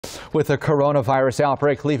With the coronavirus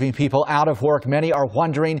outbreak leaving people out of work, many are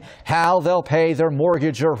wondering how they'll pay their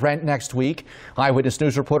mortgage or rent next week. Eyewitness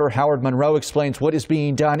News reporter Howard Monroe explains what is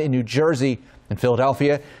being done in New Jersey and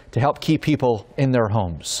Philadelphia to help keep people in their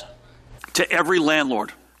homes. To every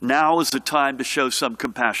landlord, now is the time to show some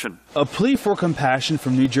compassion. A plea for compassion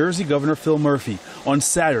from New Jersey Governor Phil Murphy. On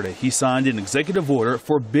Saturday, he signed an executive order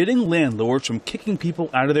forbidding landlords from kicking people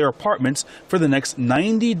out of their apartments for the next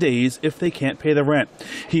 90 days if they can't pay the rent.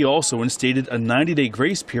 He also instated a 90-day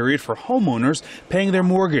grace period for homeowners paying their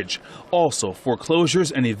mortgage. Also,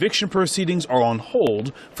 foreclosures and eviction proceedings are on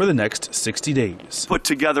hold for the next 60 days. Put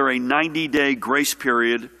together a 90-day grace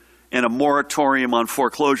period and a moratorium on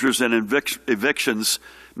foreclosures and evictions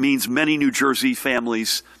means many New Jersey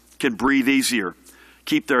families can breathe easier,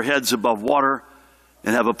 keep their heads above water,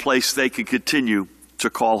 and have a place they can continue to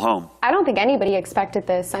call home. I don't think anybody expected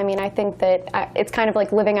this. I mean, I think that it's kind of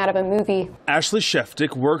like living out of a movie. Ashley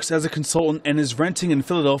Sheftick works as a consultant and is renting in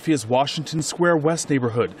Philadelphia's Washington Square West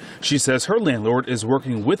neighborhood. She says her landlord is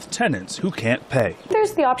working with tenants who can't pay.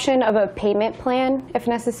 There's the option of a payment plan if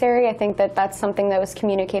necessary. I think that that's something that was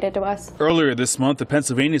communicated to us. Earlier this month, the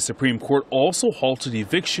Pennsylvania Supreme Court also halted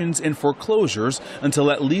evictions and foreclosures until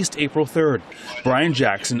at least April 3rd. Brian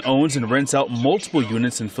Jackson owns and rents out multiple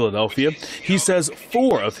units in Philadelphia. He says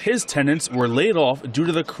 4 of his tenants were laid off due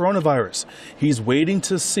to the coronavirus. He's waiting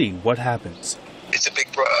to see what happens. It's a big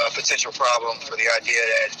potential problem for the idea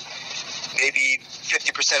that maybe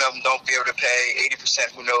 50% of them don't be able to pay,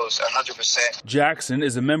 80%, who knows, 100%. Jackson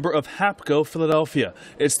is a member of Hapco Philadelphia.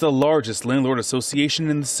 It's the largest landlord association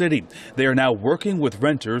in the city. They are now working with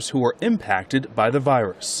renters who are impacted by the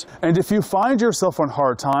virus. And if you find yourself on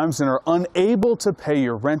hard times and are unable to pay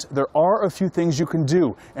your rent, there are a few things you can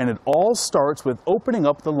do. And it all starts with opening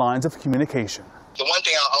up the lines of communication. The one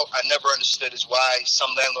thing I never understood is why some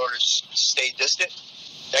landlords stay distant.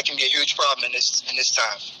 That can be a huge problem in this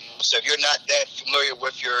time. So if you're not that familiar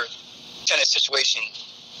with your tenant situation,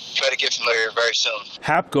 try to get familiar very soon.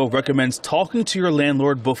 Hapco recommends talking to your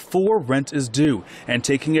landlord before rent is due and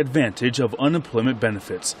taking advantage of unemployment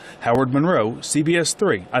benefits. Howard Monroe, CBS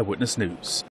 3 Eyewitness News.